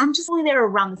 but I'm just only there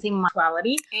around the same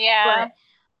actuality. Yeah.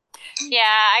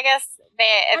 I guess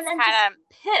it's kind of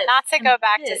not to go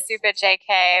back to stupid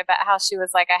JK, but how she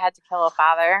was like, I had to kill a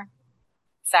father.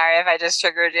 Sorry if I just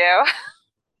triggered you.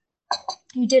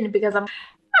 You didn't, because I'm...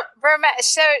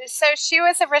 So she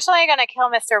was originally going to kill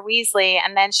Mr. Weasley,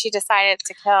 and then she decided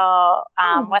to kill,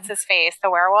 what's his face, the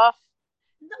werewolf?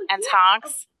 And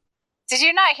Tonks. Did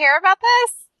you not hear about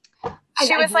this?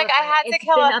 She was like, I had to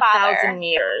kill a father. It's been 1,000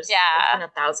 years. Yeah. It's been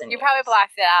 1,000 years. You probably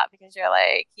blocked it out because you're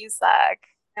like, you suck.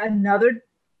 Another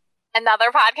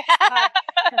podcast.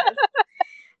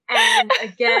 And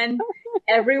again,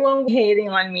 everyone hating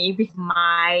on me because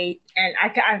let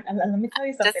me tell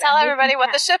you something. Just tell everybody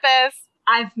what the ship is.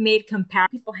 I've made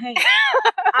comparisons. People hang.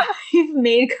 I've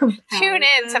made comparisons. Tune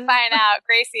in to find out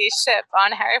Gracie's ship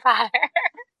on Harry Potter.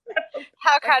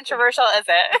 How controversial is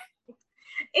it?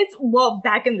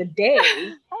 Back in the day,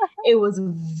 it was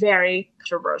very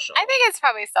controversial. I think it's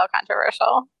probably still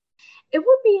controversial. It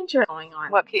would be interesting going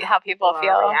on how people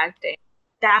feel reacting.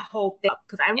 That whole thing,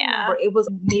 because I remember it was,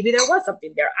 maybe there was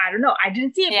something there. I don't know. I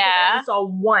didn't see it because I only saw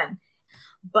one.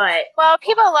 But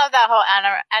people love that whole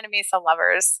enemies to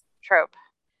lovers trope,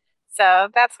 so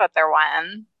that's what they're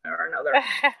wanting. Or another.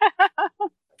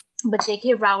 But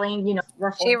J.K. Rowling,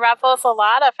 she ruffles a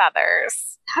lot of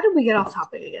feathers. How did we get off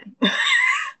topic again?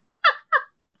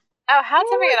 How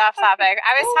did we get off topic?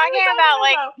 I was talking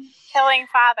about killing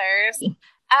fathers.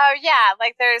 Oh yeah,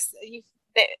 like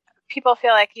people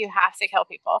feel like you have to kill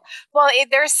people. Well,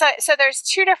 there's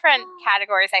 2 different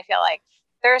categories. I feel like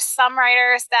there's some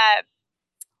writers that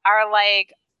are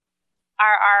like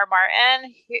R.R.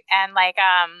 Martin and like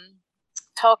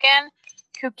Tolkien,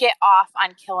 who get off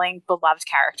on killing beloved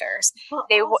characters. Well,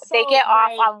 they get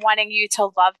off on wanting you to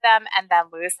love them and then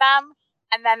lose them.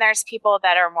 And then there's people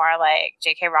that are more like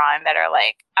J.K. Rowling that are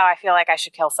like, oh, I feel like I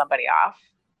should kill somebody off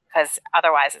because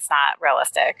otherwise it's not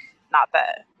realistic. Not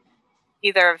that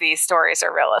either of these stories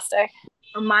are realistic.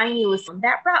 Hermione was on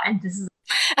that route, and this is...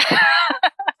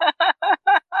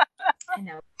 I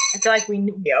know. I feel like we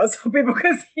knew so people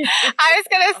could see. I was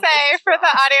going to say, for the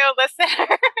audio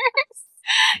listeners,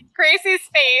 Gracie's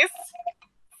face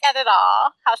said it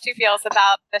all, how she feels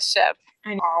about the ship.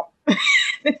 I know.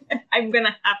 I'm going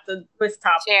to have to twist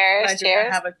top. Cheers.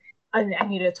 I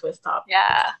need a twist top.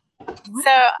 Yeah. What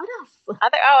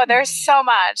else? There's so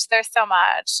much.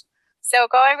 So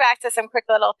going back to some quick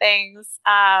little things,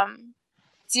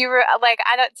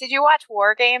 did you watch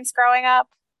War Games growing up?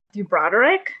 Matthew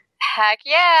Broderick? Heck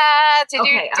yeah! Did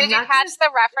you catch the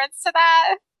reference to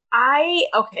that?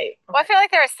 Well, I feel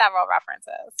like there are several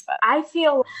references, but I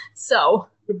feel so.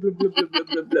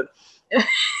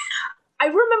 I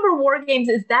remember War Games.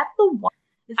 Is that the one?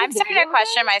 I'm starting to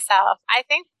question myself. I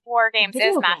think War Games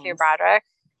is Matthew Broderick.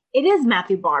 It is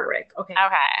Matthew Broderick. Okay.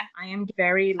 I am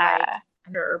very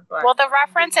under, but well, the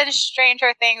reference in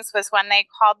Stranger Things was when they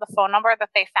called the phone number that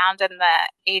they found in the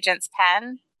agent's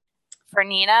pen for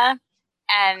Nina,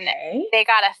 and they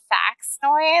got a fax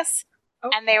noise,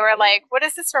 and they were like, "What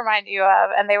does this remind you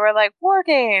of?" And they were like, "War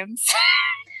Games."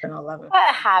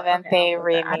 What haven't they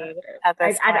remade at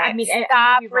this point? I mean,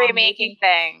 stop remaking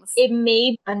things. It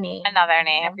made a name, another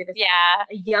name. Yeah,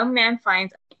 a young man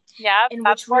finds. Yeah, in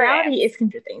which reality is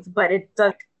Stranger Things, but it's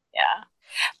yeah.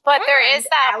 But there is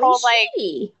that whole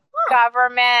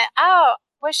government. Oh,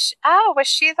 was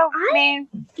she the main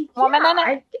woman in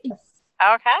it? Yes.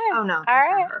 Okay. Oh no. All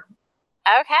right.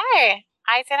 Okay.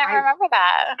 I didn't remember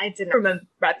that. I didn't remember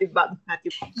Matthew.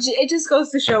 It just goes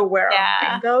to show where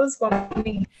it goes.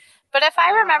 But if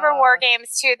I remember War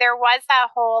Games too, there was that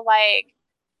whole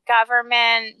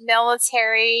government,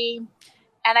 military,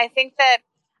 and I think that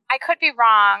I could be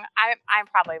wrong. I'm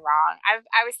probably wrong.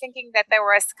 I was thinking that there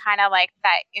was kind of like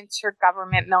that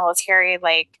intergovernment military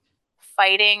like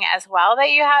fighting as well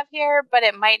that you have here, but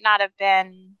it might not have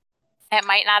been. It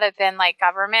might not have been like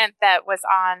government that was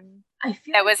on.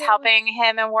 That was helping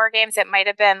him in war games. It might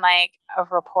have been like a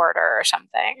reporter or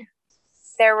something.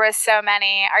 There was so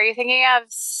many. Are you thinking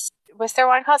of? Was there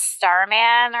one called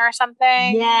Starman or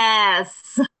something? Yes.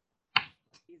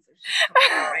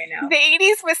 Right now. The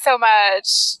 80s was so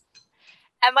much.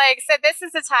 And like, so this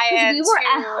is a tie-in. We were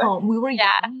at home. We were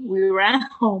young. We were at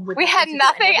home. We had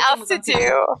nothing else to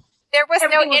do. There was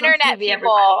no internet,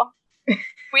 people.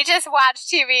 We just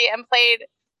watched TV and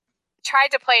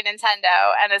tried to play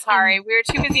Nintendo and Atari. We were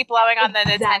too busy blowing on the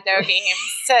Nintendo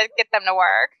games to get them to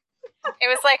work. It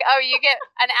was like, oh, you get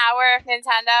an hour of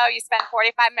Nintendo, you spend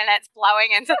 45 minutes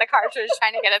blowing into the cartridge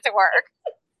trying to get it to work.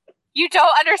 You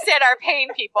don't understand our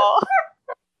pain, people.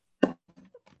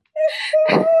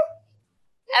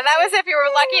 And that was if you were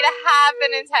lucky to have the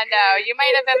Nintendo. You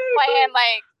might have been playing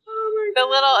like the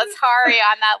little Atari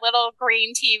on that little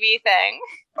green TV thing.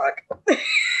 Fuck.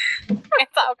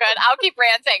 It's all good. I'll keep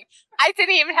ranting. I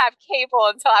didn't even have cable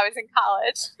until I was in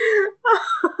college.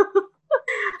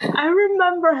 I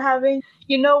remember having,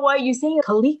 you know what, you saying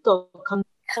Coleco.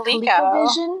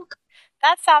 ColecoVision?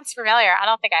 That sounds familiar. I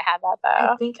don't think I had that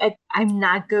though. I think I'm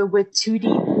not good with 2D,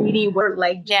 3D, where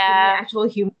like actual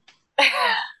human.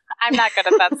 I'm not good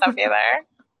at that stuff either.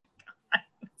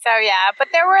 So yeah, but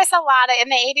there was a lot of, in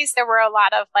the 80s, there were a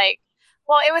lot of like,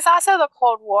 well, it was also the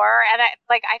Cold War. And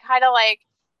I kind of like,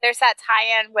 there's that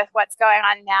tie-in with what's going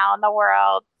on now in the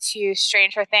world to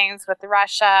Stranger Things with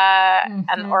Russia and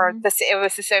it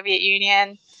was the Soviet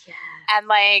Union. Yeah. And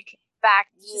like back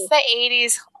just the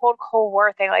 80s whole Cold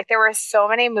War thing. Like there were so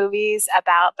many movies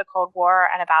about the Cold War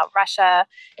and about Russia,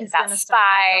 about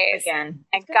spies and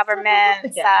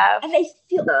government stuff. And they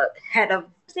feel the head of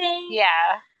things.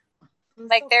 Yeah.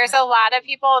 Like there's a lot of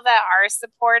people that are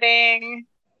supporting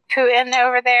Putin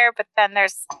over there, but then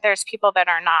there's people that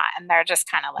are not, and they're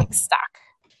just kind of like stuck.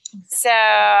 So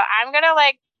I'm gonna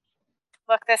like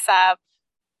look this up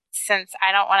since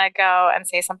I don't want to go and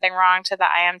say something wrong to the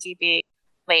IMDb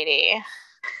lady.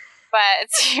 But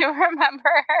do you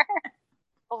remember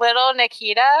Little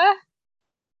Nikita?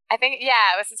 I think it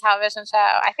was a television show.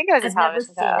 I think it was a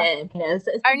television show.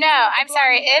 Oh no, I'm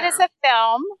sorry. It is a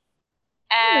film.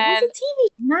 And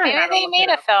maybe they made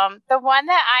a film. The one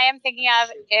that I am thinking of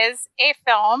is a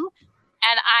film,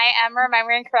 and I am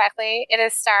remembering correctly. It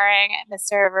is starring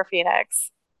Mr. River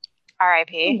Phoenix,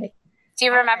 R.I.P. Do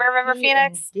you remember River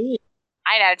Phoenix?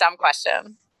 I know, dumb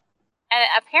question. And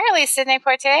apparently Sidney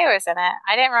Poitier was in it.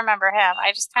 I didn't remember him.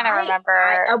 I just kind of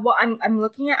remember. Well, I'm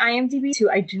looking at IMDb too.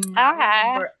 I do not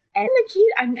remember. And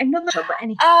Nikita, I know the show, but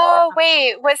anything. Oh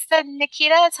wait, was the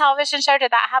Nikita television show?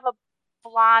 Did that have a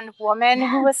blonde woman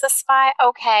who was the spy?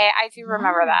 Okay, I do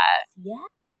remember that. Yeah.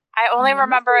 I only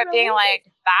remember it being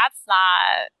like, that's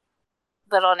not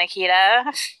Little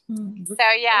Nikita.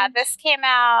 So yeah, this came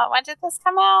out. When did this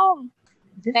come out?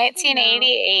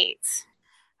 1988.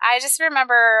 I just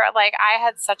remember like I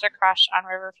had such a crush on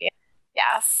River Phoenix.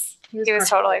 Yes. He was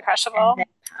totally crushable.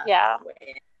 Yeah.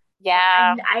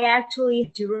 Yeah. And I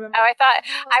actually do remember. Oh,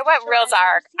 I went real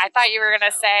dark. I thought you were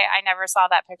going to say I never saw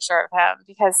that picture of him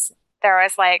because there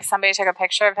was like somebody took a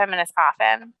picture of him in his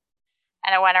coffin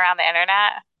and it went around the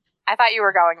internet. I thought you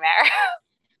were going there.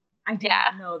 I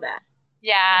didn't know that.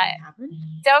 Yeah.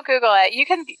 Don't Google it. You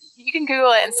can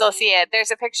Google it and still see it.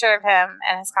 There's a picture of him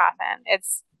in his coffin.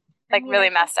 It's like really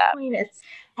messed up.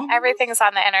 Everything's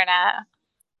on the internet.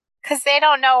 Because they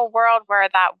don't know a world where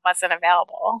that wasn't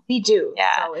available. We do.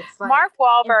 Yeah. So it's like Mark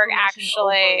Wahlberg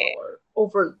actually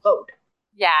overload.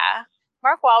 Yeah.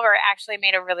 Mark Wahlberg actually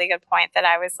made a really good point that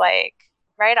I was like,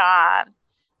 right on.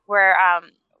 Where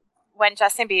when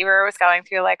Justin Bieber was going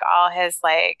through like all his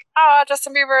like, oh,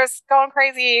 Justin Bieber's going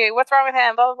crazy. What's wrong with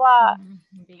him? Blah, blah,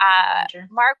 blah.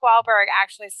 Mark Wahlberg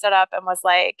actually stood up and was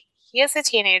like, he is a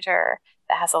teenager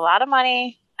that has a lot of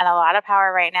money and a lot of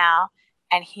power right now.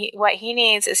 And what he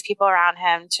needs is people around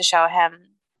him to show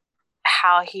him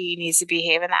how he needs to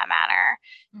behave in that manner.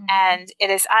 Mm-hmm. And it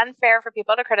is unfair for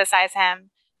people to criticize him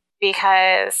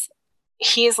because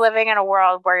he's living in a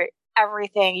world where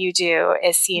everything you do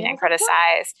is seen and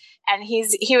criticized. And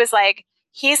he was like,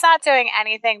 he's not doing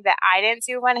anything that I didn't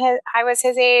do when I was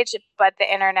his age, but the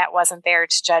internet wasn't there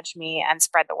to judge me and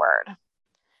spread the word.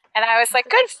 And I was like,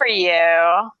 good for you.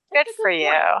 Good for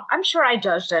you. I'm sure I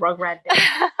judged it, Rugrat did.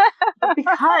 But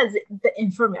because the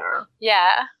infirmary.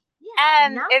 Yeah.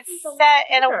 And it's set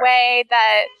in a way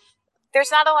that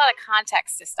there's not a lot of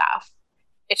context to stuff.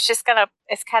 it's kind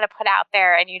of put out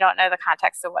there and you don't know the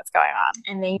context of what's going on.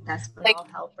 And then that's like, all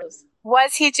helpers.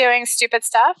 Was he doing stupid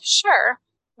stuff? Sure.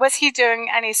 Was he doing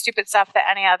any stupid stuff that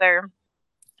any other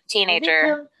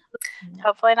teenager? No.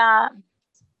 Hopefully not.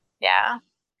 Yeah.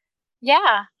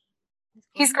 Yeah.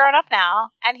 He's grown up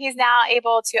now, and he's now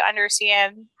able to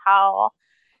understand how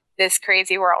this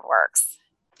crazy world works.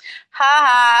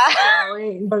 Ha ha.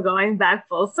 We're going back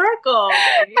full circle.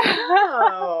 There you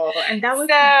go. And that was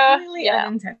completely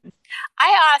unintentional.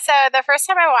 I also, the first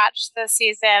time I watched the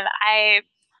season, I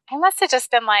must have just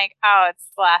been like, oh, it's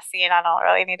the last scene. I don't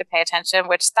really need to pay attention,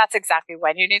 which that's exactly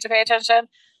when you need to pay attention.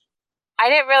 I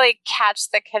didn't really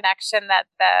catch the connection that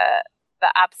the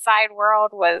upside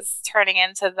world was turning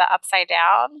into the upside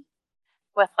down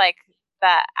with like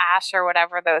the ash or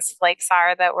whatever those flakes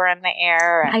are that were in the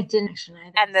air. I didn't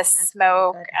either. And the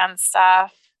smoke and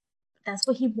stuff. That's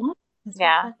what he wants.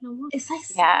 It's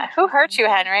like who hurt you,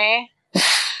 Henry?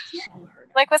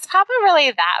 Like, was Papa really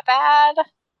that bad?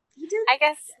 I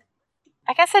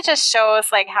guess it just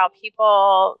shows like how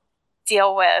people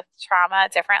deal with trauma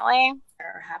differently.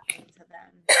 Are happening to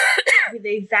them.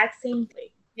 The exact same thing.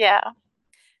 Yeah.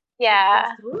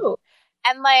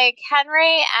 And like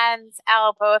Henry and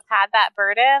Elle both had that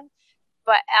burden,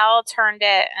 but Elle turned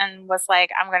it and was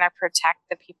like, I'm going to protect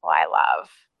the people I love.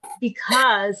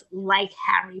 Because like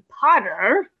Harry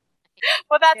Potter.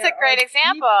 Well, that's a great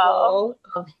example.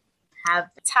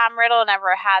 Tom Riddle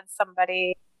never had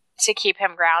somebody to keep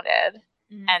him grounded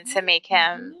and to make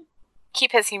him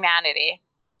keep his humanity.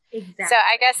 Exactly. So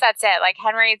I guess that's it. Like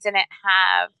Henry didn't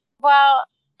have,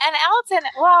 and Elle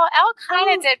didn't, Elle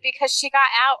kind of did because she got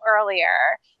out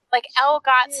earlier. Like Elle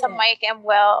got to Mike and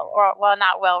Will,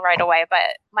 not Will right away,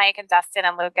 but Mike and Dustin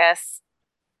and Lucas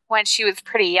when she was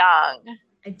pretty young.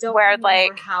 I don't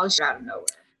remember how she got out of nowhere.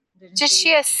 Did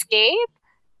she escape?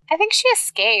 I think she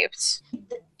escaped.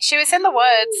 She was in the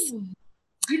woods.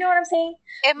 You know what I'm saying?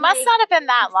 It must not have been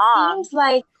that long. Seems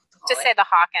like just say the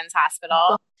Hawkins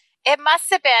Hospital. It must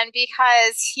have been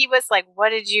because he was like, "What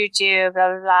did you do?" Blah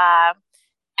blah blah.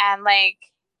 And like,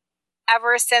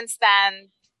 ever since then,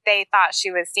 they thought she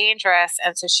was dangerous,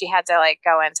 and so she had to like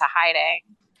go into hiding.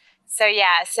 So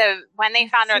yeah, so when they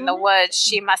found her in the woods,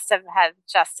 she must have had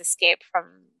just escaped from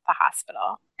the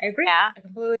hospital. I agree. Yeah, I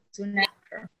completely soon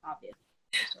after, obviously.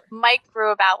 Mike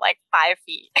grew about like 5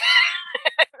 feet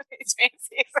between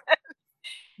seasons.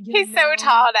 He's so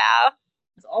tall now.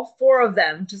 It's all 4 of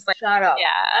them just like shut up.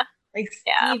 Yeah, like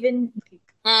Steven.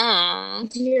 Mm-hmm.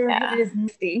 Dear, it is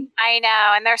nasty. I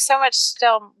know, and there's so much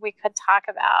still we could talk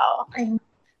about.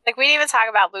 Like we didn't even talk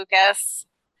about Lucas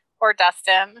or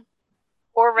Dustin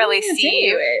or really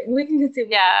Steve. We can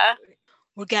continue. Yeah.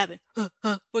 We're gabbing.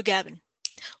 We're gabbing.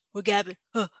 We're gabbing.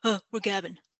 We're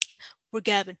gabbing. We're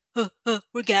gabbing.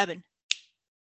 We're gabbing.